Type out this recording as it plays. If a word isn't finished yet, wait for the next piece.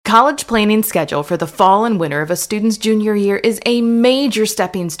college planning schedule for the fall and winter of a student's junior year is a major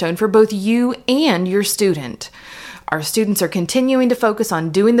stepping stone for both you and your student. Our students are continuing to focus on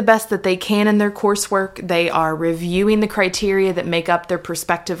doing the best that they can in their coursework. They are reviewing the criteria that make up their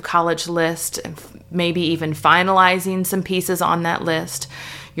prospective college list, and maybe even finalizing some pieces on that list.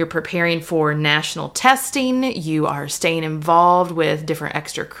 You're preparing for national testing. You are staying involved with different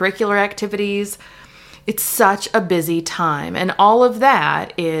extracurricular activities. It's such a busy time, and all of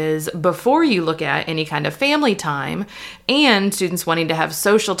that is before you look at any kind of family time and students wanting to have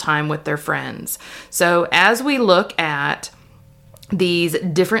social time with their friends. So as we look at these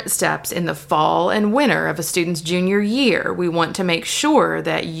different steps in the fall and winter of a student's junior year, we want to make sure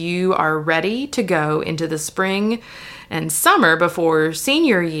that you are ready to go into the spring and summer before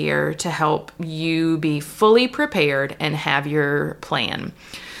senior year to help you be fully prepared and have your plan.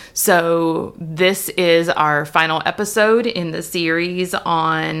 So this is our final episode in the series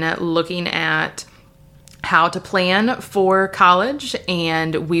on looking at how to plan for college,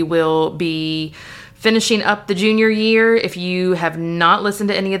 and we will be finishing up the junior year. If you have not listened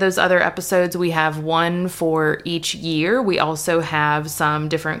to any of those other episodes, we have one for each year. We also have some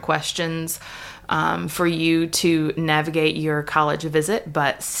different questions for you to navigate your college visit,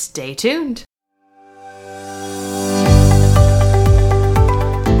 but stay tuned.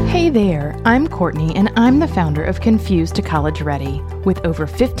 Hey there, I'm Courtney, and I'm the founder of Confused to College Ready. With over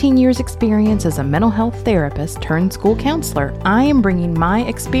 15 years experience as a mental health therapist turned school counselor, I am bringing my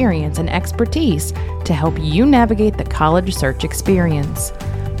experience and expertise to help you navigate the college search experience.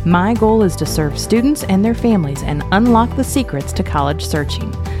 My goal is to serve students and their families and unlock the secrets to college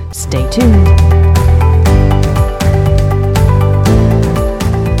searching. Stay tuned.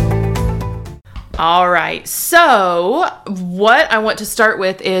 All right, so what I want to start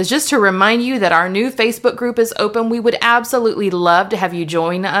with is just to remind you that our new Facebook group is open. We would absolutely love to have you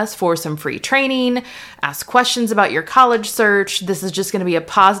join us for some free training, ask questions about your college search. This is just going to be a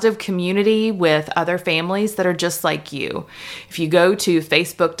positive community with other families that are just like you. If you go to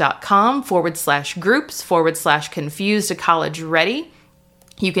facebook.com/groups/confused to college ready,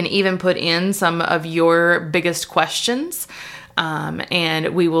 you can even put in some of your biggest questions.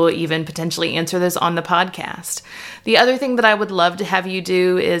 And we will even potentially answer those on the podcast. The other thing that I would love to have you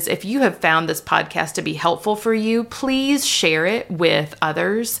do is, if you have found this podcast to be helpful for you, please share it with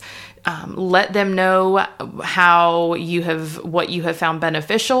others. Let them know what you have found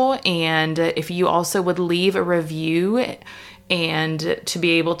beneficial. And if you also would leave a review and to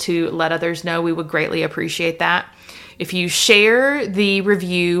be able to let others know, we would greatly appreciate that. If you share the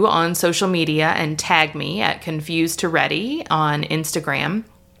review on social media and tag me at Confused to Ready on Instagram,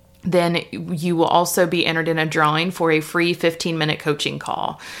 then you will also be entered in a drawing for a free 15-minute coaching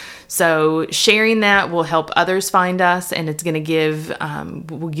call. So sharing that will help others find us, and it's going to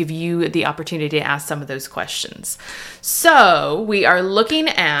will give you the opportunity to ask some of those questions. So we are looking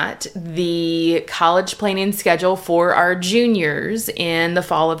at the college planning schedule for our juniors in the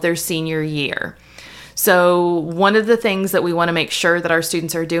fall of their senior year. So one of the things that we want to make sure that our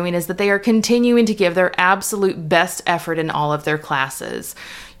students are doing is that they are continuing to give their absolute best effort in all of their classes.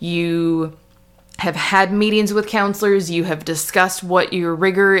 You have had meetings with counselors. You have discussed what your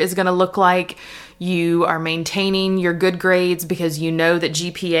rigor is going to look like. You are maintaining your good grades because you know that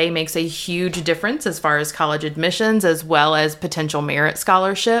GPA makes a huge difference as far as college admissions as well as potential merit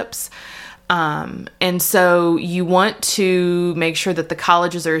scholarships. And so you want to make sure that the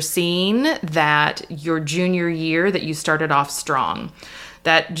colleges are seeing that your junior year, that you started off strong.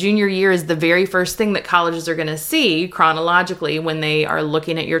 That junior year is the very first thing that colleges are going to see chronologically when they are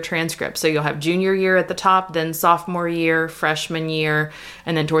looking at your transcript. So you'll have junior year at the top, then sophomore year, freshman year,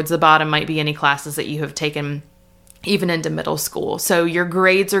 and then towards the bottom might be any classes that you have taken even into middle school. So your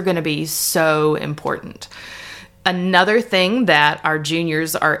grades are going to be so important. Another thing that our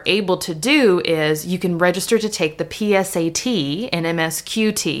juniors are able to do is you can register to take the PSAT and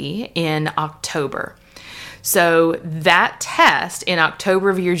MSQT in October. So that test in October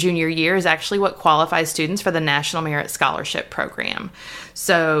of your junior year is actually what qualifies students for the National Merit Scholarship Program.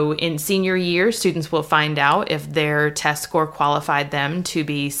 So in senior year, students will find out if their test score qualified them to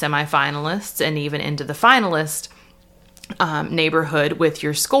be semifinalists and even into the finalist neighborhood with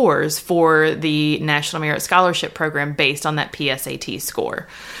your scores for the National Merit Scholarship Program based on that PSAT score.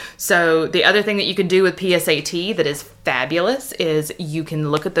 So the other thing that you can do with PSAT that is fabulous is you can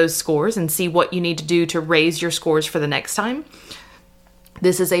look at those scores and see what you need to do to raise your scores for the next time.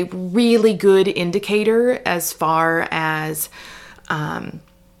 This is a really good indicator as far as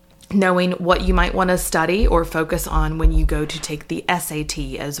knowing what you might want to study or focus on when you go to take the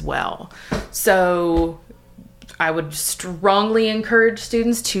SAT as well. So I would strongly encourage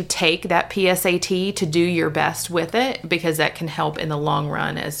students to take that PSAT, to do your best with it, because that can help in the long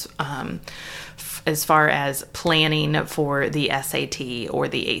run as far as planning for the SAT or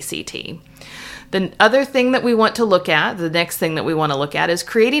the ACT. The other thing that we want to look at, the next thing that we want to look at, is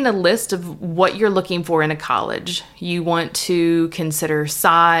creating a list of what you're looking for in a college. You want to consider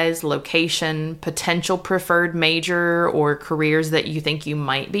size, location, potential preferred major, or careers that you think you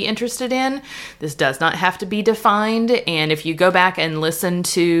might be interested in. This does not have to be defined. And if you go back and listen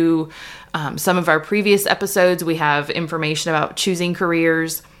to some of our previous episodes, we have information about choosing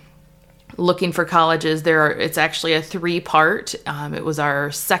careers, looking for colleges. It's actually a 3-part. It was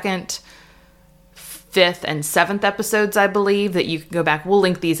our second, 5th, and 7th episodes, I believe, that you can go back. We'll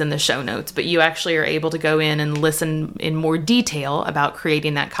link these in the show notes, but you actually are able to go in and listen in more detail about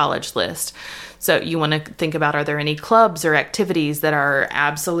creating that college list. So you want to think about, are there any clubs or activities that are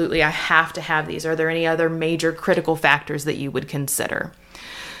absolutely, I have to have these? Are there any other major critical factors that you would consider?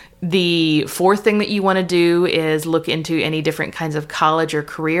 The 4th thing that you want to do is look into any different kinds of college or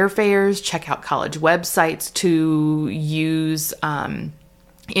career fairs, check out college websites to use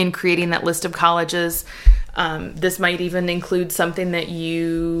in creating that list of colleges. This might even include something that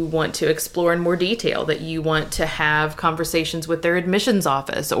you want to explore in more detail, that you want to have conversations with their admissions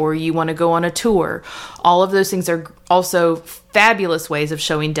office, or you want to go on a tour. All of those things are also fabulous ways of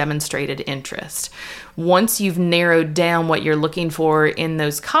showing demonstrated interest. Once you've narrowed down what you're looking for in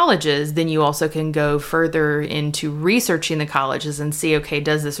those colleges, then you also can go further into researching the colleges and see, okay,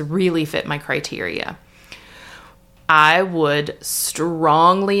 does this really fit my criteria? I would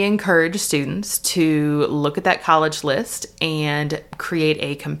strongly encourage students to look at that college list and create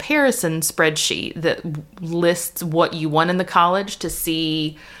a comparison spreadsheet that lists what you want in the college to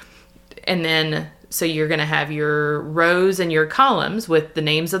see. And then, so you're going to have your rows and your columns with the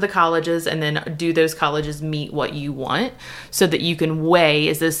names of the colleges, and then do those colleges meet what you want, so that you can weigh,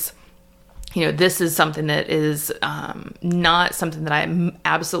 is this, this is something that is not something that I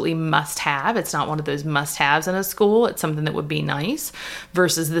absolutely must have. It's not one of those must-haves in a school. It's something that would be nice,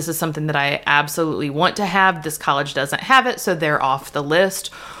 versus this is something that I absolutely want to have. This college doesn't have it, so they're off the list.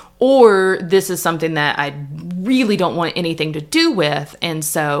 Or this is something that I really don't want anything to do with, and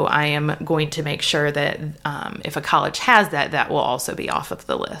so I am going to make sure that if a college has that, that will also be off of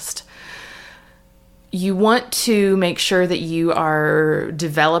the list. You want to make sure that you are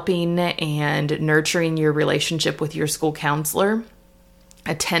developing and nurturing your relationship with your school counselor.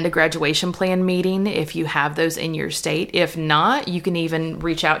 Attend a graduation plan meeting if you have those in your state. If not, you can even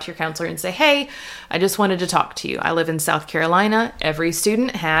reach out to your counselor and say, hey, I just wanted to talk to you. I live in South Carolina. Every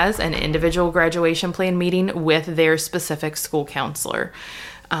student has an individual graduation plan meeting with their specific school counselor.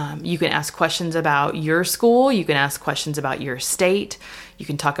 You can ask questions about your school. You can ask questions about your state. You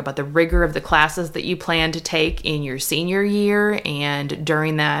can talk about the rigor of the classes that you plan to take in your senior year, and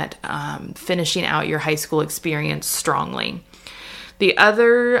during that, finishing out your high school experience strongly.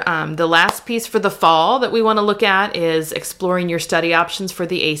 The last piece for the fall that we want to look at is exploring your study options for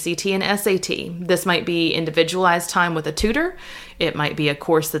the ACT and SAT. This might be individualized time with a tutor. It might be a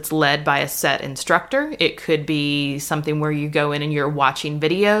course that's led by a set instructor. It could be something where you go in and you're watching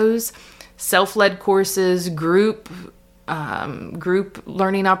videos, self-led courses, group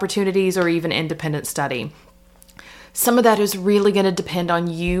learning opportunities, or even independent study. Some of that is really going to depend on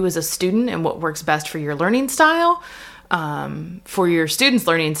you as a student and what works best for your learning style. For your students'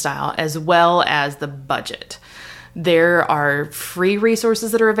 learning style, as well as the budget. There are free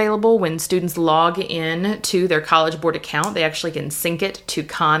resources that are available when students log in to their College Board account. They actually can sync it to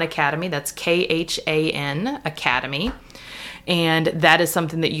Khan Academy. That's KHAN Academy. And that is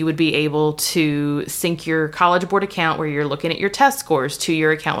something that you would be able to sync your College Board account, where you're looking at your test scores, to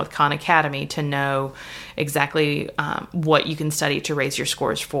your account with Khan Academy to know exactly what you can study to raise your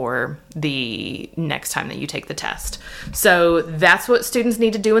scores for the next time that you take the test. So that's what students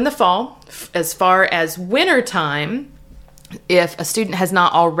need to do in the fall. As far as winter time, if a student has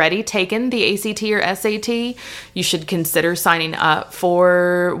not already taken the ACT or SAT, you should consider signing up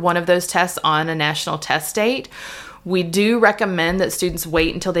for one of those tests on a national test date. We do recommend that students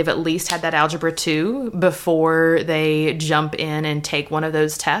wait until they've at least had that Algebra 2 before they jump in and take one of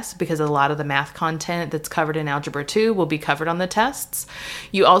those tests, because a lot of the math content that's covered in Algebra 2 will be covered on the tests.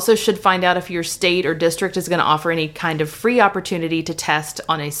 You also should find out if your state or district is going to offer any kind of free opportunity to test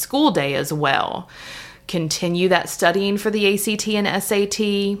on a school day as well. Continue that studying for the ACT and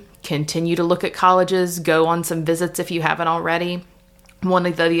SAT. Continue to look at colleges. Go on some visits if you haven't already. One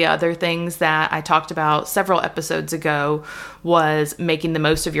of the other things that I talked about several episodes ago was making the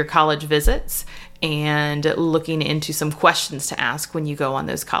most of your college visits. and looking into some questions to ask when you go on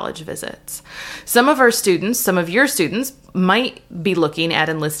those college visits. Some of your students might be looking at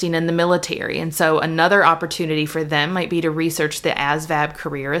enlisting in the military. And so another opportunity for them might be to research the ASVAB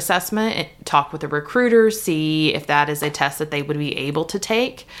career assessment and talk with a recruiter, see if that is a test that they would be able to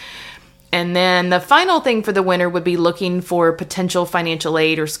take. And then the final thing for the winter would be looking for potential financial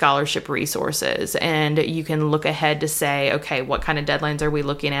aid or scholarship resources. And you can look ahead to say, okay, what kind of deadlines are we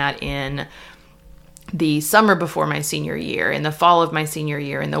looking at in the summer before my senior year, in the fall of my senior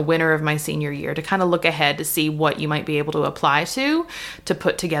year, in the winter of my senior year, to kind of look ahead to see what you might be able to apply to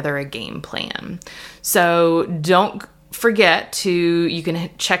put together a game plan. So don't forget you can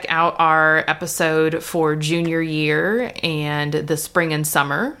check out our episode for junior year and the spring and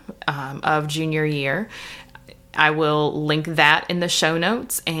summer of junior year. I will link that in the show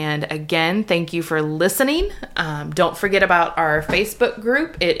notes. And again, thank you for listening. Don't forget about our Facebook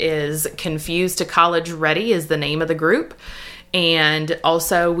group. It is Confused to College Ready is the name of the group. And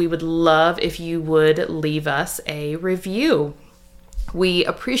also, we would love if you would leave us a review. We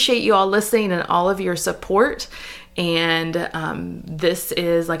appreciate you all listening and all of your support. And this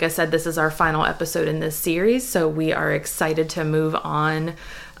is, like I said, this is our final episode in this series. So we are excited to move on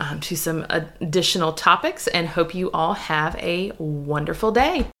to some additional topics and hope you all have a wonderful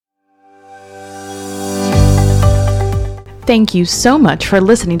day. Thank you so much for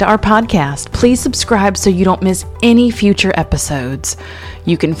listening to our podcast. Please subscribe so you don't miss any future episodes.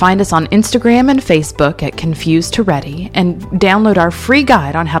 You can find us on Instagram and Facebook at Confused to Ready, and download our free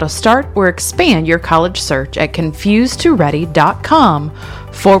guide on how to start or expand your college search at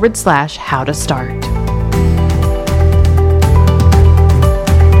confusedtoready.com/how to start.